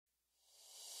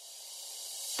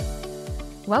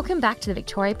Welcome back to the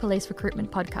Victoria Police Recruitment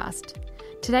Podcast.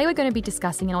 Today we're going to be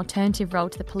discussing an alternative role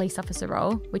to the police officer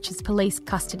role, which is police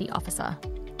custody officer.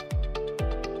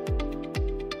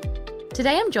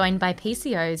 Today I'm joined by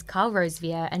PCOs Carl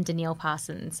Rosevear and Danielle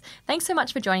Parsons. Thanks so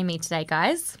much for joining me today,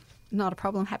 guys. Not a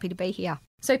problem. Happy to be here.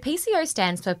 So PCO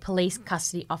stands for Police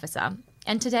Custody Officer,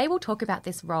 and today we'll talk about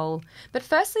this role. But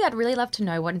firstly, I'd really love to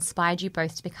know what inspired you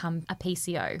both to become a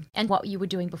PCO and what you were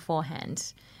doing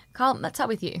beforehand. Carl, let's start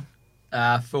with you.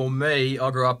 For me,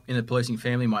 I grew up in a policing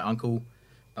family. My uncle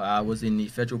was in the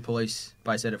Federal Police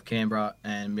based out of Canberra,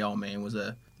 and my old man was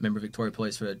a member of Victoria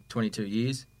Police for 22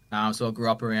 years. So I grew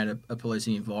up around a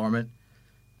policing environment.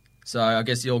 So I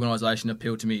guess the organisation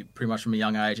appealed to me pretty much from a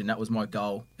young age, and that was my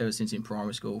goal ever since in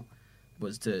primary school,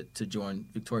 was to join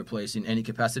Victoria Police in any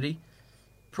capacity.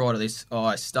 Prior to this,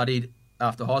 I studied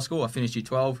after high school. I finished Year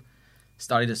 12,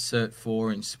 studied a Cert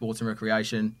 4 in Sports and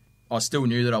Recreation. I still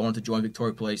knew that I wanted to join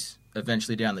Victoria Police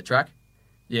eventually down the track.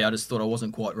 I just thought I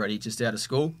wasn't quite ready just out of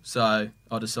school, so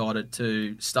I decided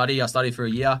to study. I studied for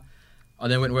a year. I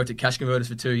then went and worked at Cash Converters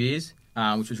for 2 years,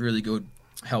 which was really good.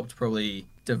 Helped probably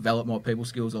develop my people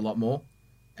skills a lot more.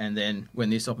 And then when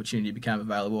this opportunity became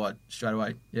available, I straight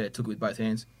away took it with both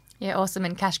hands. Yeah, awesome.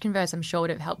 And Cash Converse, I'm sure, would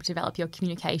have helped develop your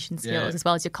communication skills as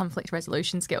well as your conflict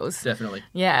resolution skills. Definitely.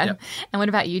 Yeah. Yep. And what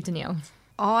about you, Danielle?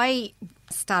 I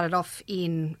started off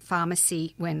in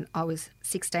pharmacy when I was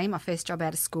 16, my first job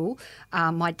out of school.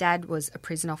 My dad was a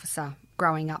prison officer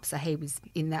growing up, so he was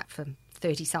in that for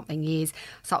 30-something years.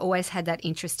 So I always had that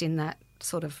interest in that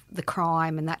sort of the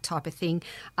crime and that type of thing.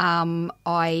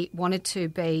 I wanted to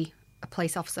be a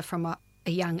police officer from a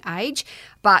young age,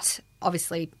 but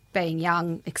obviously being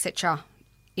young, etc.,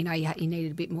 you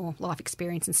needed a bit more life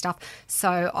experience and stuff.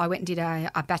 So I went and did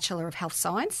a Bachelor of Health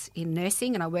Science in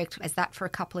nursing, and I worked as that for a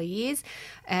couple of years.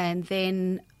 And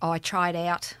then I tried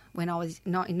out when I was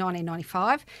in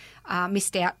 1995,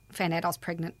 missed out, found out I was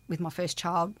pregnant with my first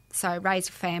child. So raised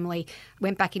a family,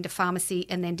 went back into pharmacy,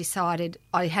 and then decided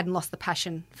I hadn't lost the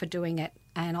passion for doing it.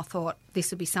 And I thought this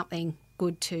would be something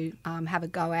good to have a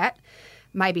go at,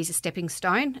 maybe as a stepping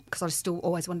stone, because I still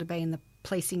always wanted to be in the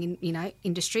policing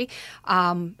industry.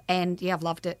 And I've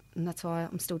loved it, and that's why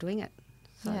I'm still doing it.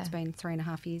 So It's been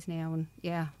 3.5 years now, and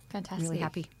fantastic. I'm really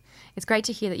happy. It's great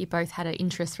to hear that you both had an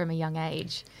interest from a young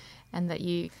age and that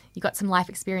you got some life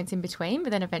experience in between, but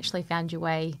then eventually found your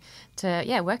way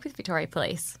to work with Victoria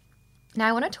Police. Now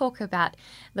I want to talk about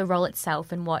the role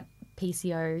itself and what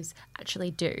PCOs actually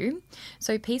do.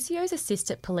 So PCOs assist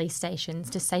at police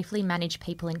stations to safely manage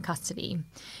people in custody.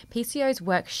 PCOs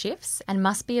work shifts and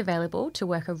must be available to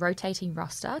work a rotating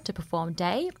roster to perform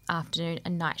day, afternoon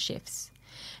and night shifts.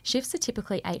 Shifts are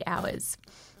typically 8 hours.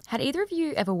 Had either of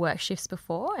you ever worked shifts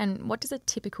before, and what does a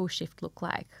typical shift look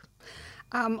like?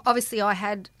 Obviously, I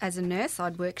had, as a nurse,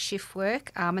 I'd work shift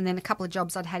work, and then a couple of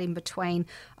jobs I'd had in between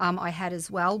I had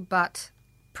as well, but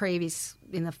previous,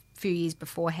 in the few years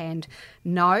beforehand,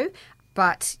 no.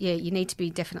 But, you need to be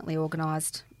definitely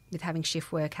organised with having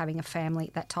shift work, having a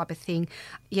family, that type of thing.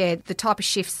 The type of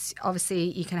shifts,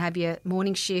 obviously, you can have your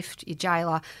morning shift, your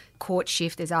jailer, court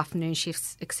shift, there's afternoon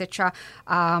shifts, etc.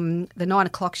 The 9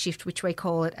 o'clock shift, which we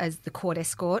call it as the court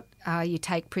escort, you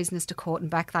take prisoners to court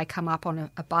and back. They come up on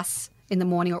a bus in the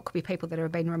morning, or it could be people that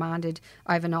have been remanded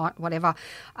overnight, whatever.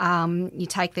 You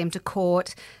take them to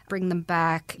court, bring them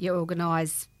back, you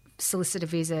organise solicitor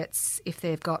visits if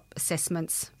they've got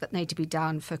assessments that need to be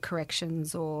done for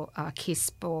corrections or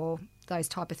KISP or those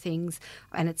type of things.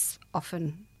 And it's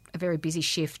often a very busy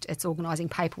shift. It's organising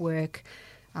paperwork,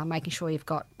 making sure you've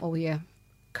got all your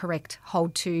correct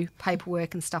hold-to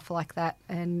paperwork and stuff like that.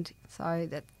 And so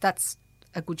that's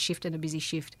a good shift and a busy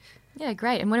shift. Yeah,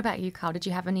 great. And what about you, Carl? Did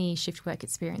you have any shift work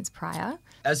experience prior?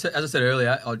 As I said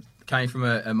earlier, I came from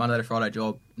a Monday to Friday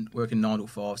job working 9 to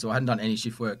 5, so I hadn't done any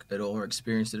shift work at all or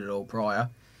experienced it at all prior.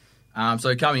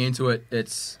 So coming into it,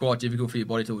 it's quite difficult for your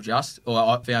body to adjust, or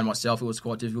I found myself it was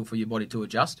quite difficult for your body to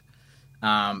adjust.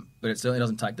 But it certainly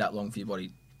doesn't take that long for your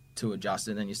body to adjust,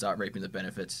 and then you start reaping the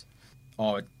benefits.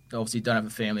 I obviously don't have a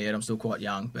family yet, I'm still quite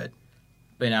young, but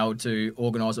being able to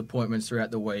organise appointments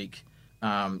throughout the week,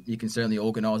 you can certainly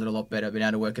organise it a lot better. Being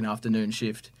able to work an afternoon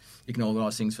shift, you can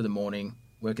organise things for the morning,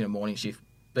 working a morning shift.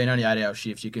 Being only 8-hour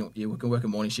shifts, you can work a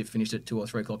morning shift, finish at 2 or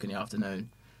 3 o'clock in the afternoon,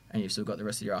 and you've still got the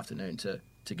rest of your afternoon to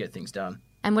get things done.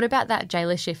 And what about that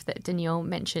jailer shift that Danielle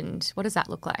mentioned? What does that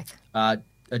look like? A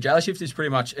jailer shift is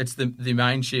pretty much, it's the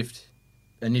main shift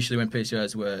initially when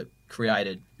PCOs were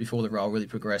created, before the role really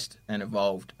progressed and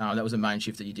evolved. That was the main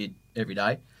shift that you did every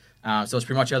day. So it's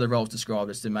pretty much how the role's described,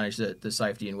 is to manage the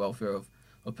safety and welfare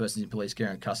of persons in police care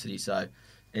and custody. So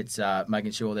it's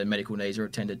making sure their medical needs are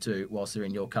attended to whilst they're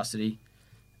in your custody.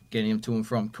 getting them to and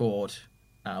from court,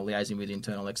 liaising with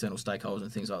internal, external stakeholders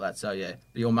and things like that. So, yeah,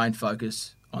 your main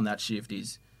focus on that shift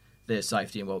is their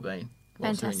safety and well-being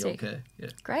whilst they're in your care. Yeah.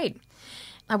 Great.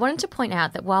 I wanted to point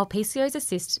out that while PCOs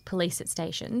assist police at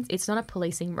stations, it's not a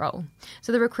policing role.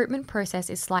 So the recruitment process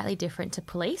is slightly different to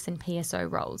police and PSO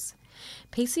roles.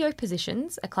 PCO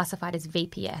positions are classified as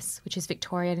VPS, which is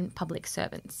Victorian Public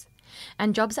Servants,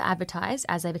 and jobs are advertised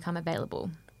as they become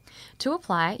available. To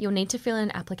apply, you'll need to fill in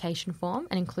an application form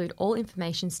and include all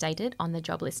information stated on the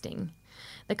job listing.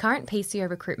 The current PCO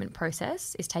recruitment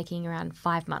process is taking around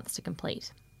 5 months to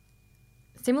complete.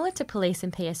 Similar to police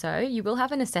and PSO, you will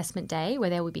have an assessment day where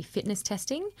there will be fitness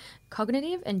testing,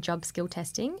 cognitive and job skill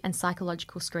testing, and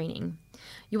psychological screening.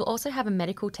 You will also have a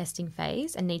medical testing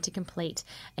phase and need to complete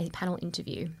a panel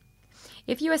interview.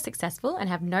 If you are successful and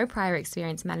have no prior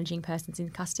experience managing persons in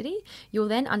custody, you will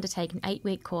then undertake an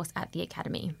 8-week course at the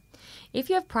academy. If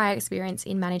you have prior experience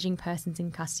in managing persons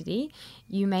in custody,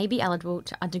 you may be eligible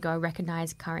to undergo a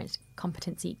recognised current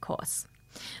competency course.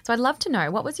 So I'd love to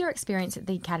know, what was your experience at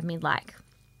the academy like?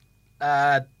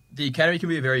 The academy can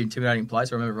be a very intimidating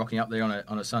place. I remember rocking up there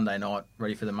on a Sunday night,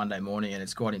 ready for the Monday morning, and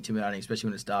it's quite intimidating, especially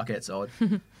when it's dark outside.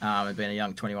 And being a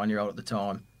young 21-year-old at the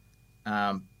time,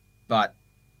 but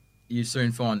you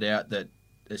soon find out that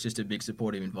it's just a big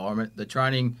supportive environment. The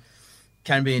training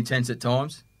can be intense at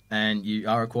times, and you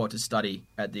are required to study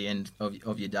at the end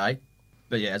of your day.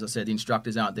 But yeah, as I said, the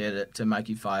instructors aren't there to make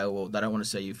you fail, or they don't want to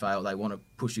see you fail. They want to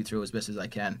push you through as best as they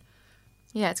can.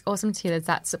 Yeah, it's awesome to hear there's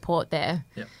that support there.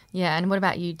 Yep. Yeah, and what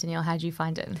about you, Danielle? How did you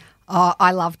find it? Oh,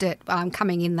 I loved it.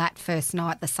 Coming in that first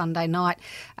night, the Sunday night,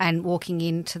 and walking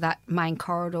into that main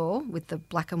corridor with the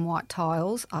black and white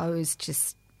tiles, I was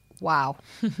just, wow.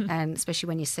 And especially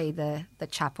when you see the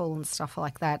chapel and stuff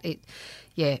like that, it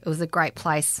was a great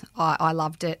place. I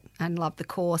loved it and loved the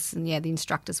course, and the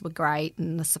instructors were great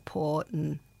and the support,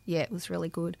 and it was really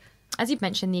good. As you've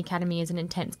mentioned, the academy is an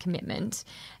intense commitment,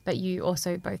 but you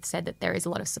also both said that there is a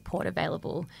lot of support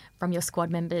available from your squad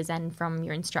members and from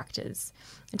your instructors.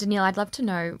 Danielle, I'd love to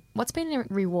know, what's been a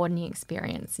rewarding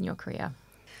experience in your career?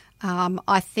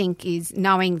 I think is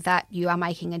knowing that you are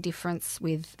making a difference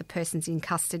with the persons in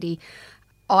custody.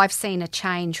 I've seen a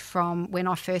change from when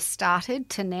I first started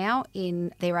to now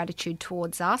in their attitude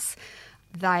towards us.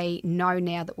 They know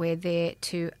now that we're there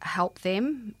to help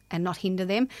them and not hinder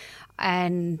them,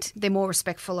 and they're more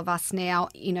respectful of us now.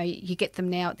 You know, you get them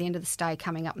now at the end of the stay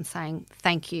coming up and saying,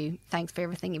 thank you, thanks for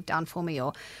everything you've done for me,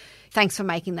 or thanks for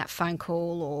making that phone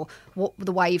call, or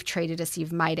the way you've treated us,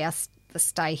 you've made the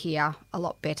stay here a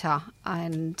lot better.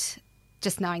 And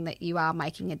just knowing that you are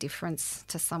making a difference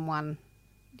to someone,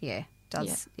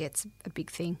 it's a big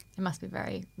thing. It must be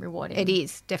very rewarding. It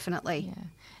is, definitely. Yeah.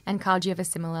 And Carl, do you have a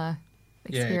similar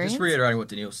experience? Yeah, just reiterating what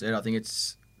Danielle said, I think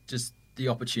it's just the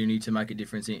opportunity to make a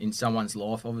difference in someone's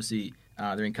life. Obviously,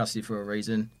 they're in custody for a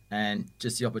reason, and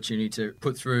just the opportunity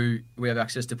to we have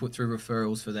access to put through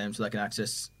referrals for them so they can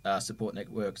access support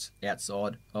networks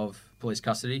outside of police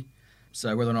custody.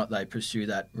 So whether or not they pursue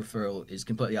that referral is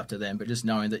completely up to them, but just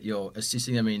knowing that you're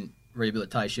assisting them in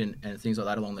rehabilitation and things like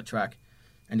that along the track,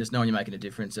 and just knowing you're making a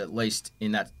difference, at least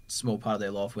in that small part of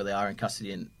their life where they are in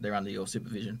custody and they're under your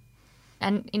supervision.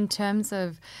 And in terms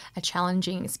of a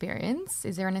challenging experience,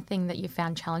 is there anything that you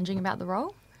found challenging about the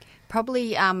role?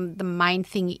 Probably the main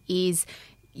thing is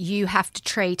you have to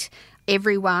treat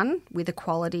everyone with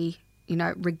equality,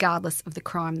 regardless of the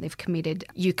crime they've committed.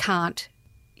 You can't,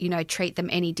 treat them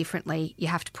any differently. You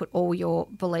have to put all your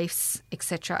beliefs,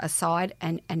 etc., aside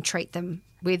and treat them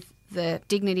with the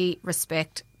dignity,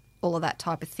 respect, all of that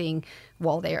type of thing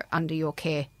while they're under your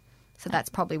care. So that's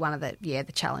probably one of the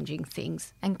challenging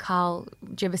things. And Carl,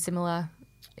 do you have a similar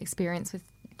experience with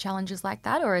challenges like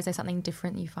that, or is there something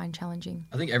different that you find challenging?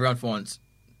 I think everyone finds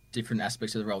different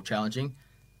aspects of the role challenging.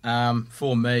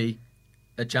 For me,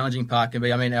 a challenging part can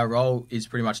be, our role is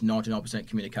pretty much 99%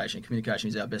 communication. Communication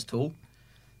is our best tool.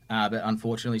 But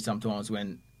unfortunately, sometimes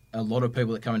when a lot of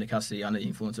people that come into custody are under the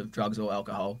influence of drugs or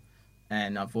alcohol,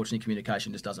 and unfortunately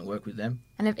communication just doesn't work with them.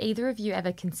 And have either of you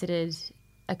ever considered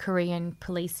a career in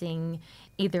policing,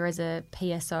 either as a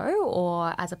PSO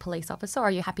or as a police officer, or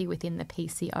are you happy within the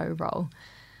PCO role?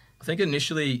 I think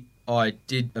initially I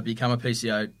did become a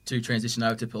PCO to transition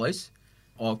over to police.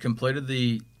 I completed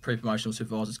the pre-promotional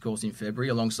supervisor's course in February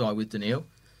alongside with Danielle.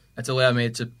 It's allowed me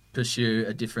to pursue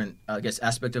a different,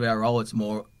 aspect of our role. It's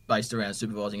more based around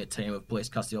supervising a team of police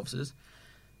custody officers.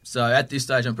 So at this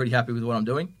stage, I'm pretty happy with what I'm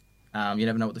doing. You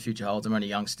never know what the future holds. I'm only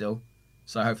young still.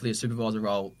 So hopefully a supervisor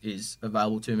role is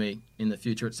available to me in the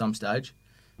future at some stage.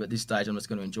 But at this stage, I'm just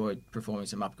going to enjoy performing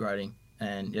some upgrading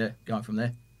and, going from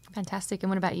there. Fantastic. And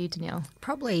what about you, Danielle?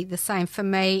 Probably the same for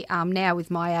me. Now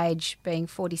with my age being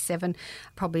 47,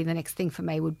 probably the next thing for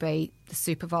me would be the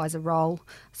supervisor role.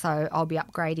 So I'll be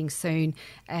upgrading soon,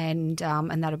 and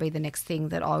that'll be the next thing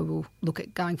that I will look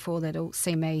at going for. That'll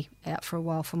see me out for a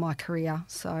while for my career.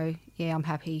 So yeah, I'm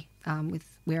happy with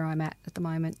where I'm at the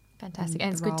moment. Fantastic.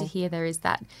 And it's good to hear there is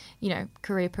that,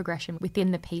 career progression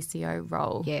within the PCO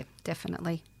role. Yeah,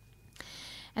 definitely.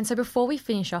 And so before we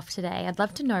finish off today, I'd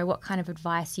love to know what kind of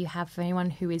advice you have for anyone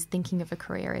who is thinking of a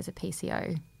career as a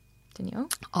PCO. Danielle?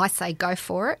 I say go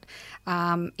for it.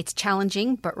 It's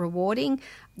challenging but rewarding.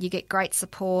 You get great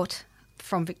support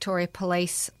from Victoria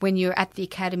Police. When you're at the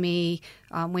academy,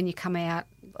 when you come out,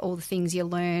 all the things you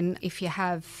learn. If you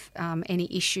have any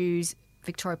issues,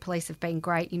 Victoria Police have been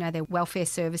great. Their welfare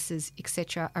services,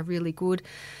 etc., are really good.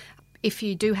 If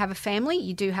you do have a family,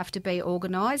 you do have to be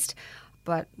organised.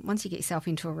 But once you get yourself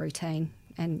into a routine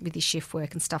and with your shift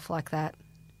work and stuff like that,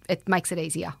 it makes it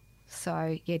easier.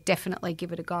 So, yeah, definitely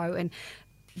give it a go. And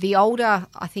the older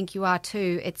I think you are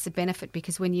too, it's a benefit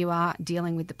because when you are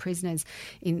dealing with the prisoners,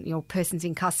 persons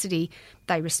in custody,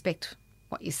 they respect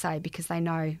what you say because they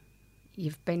know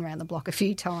you've been around the block a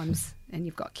few times and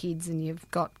you've got kids and you've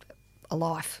got a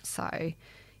life. So,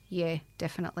 yeah,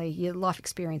 definitely. Your life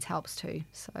experience helps too.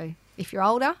 So if you're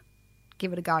older,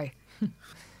 give it a go.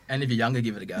 And if you're younger,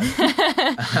 give it a go.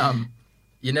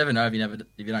 You never know if you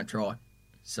don't try.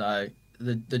 So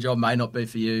the job may not be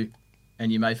for you,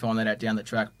 and you may find that out down the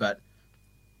track. But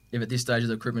if at this stage of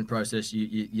the recruitment process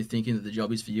you're thinking that the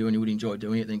job is for you and you would enjoy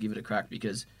doing it, then give it a crack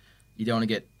because you don't want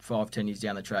to get 5-10 years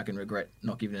down the track and regret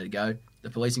not giving it a go. The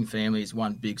policing family is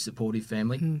one big supportive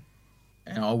family,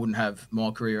 and I wouldn't have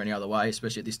my career any other way,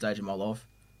 especially at this stage of my life.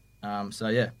 So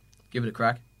yeah, give it a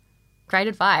crack. Great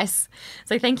advice.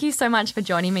 So thank you so much for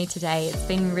joining me today. It's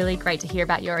been really great to hear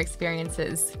about your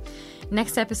experiences.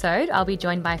 Next episode, I'll be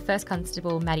joined by First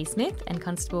Constable Maddie Smith and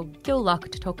Constable Gil Locke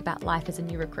to talk about life as a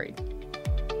new recruit.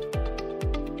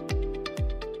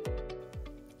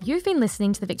 You've been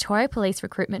listening to the Victoria Police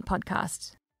Recruitment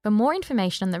Podcast. For more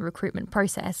information on the recruitment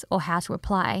process or how to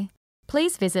apply,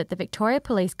 please visit the Victoria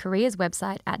Police Careers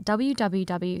website at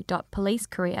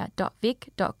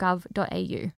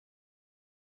www.policecareer.vic.gov.au.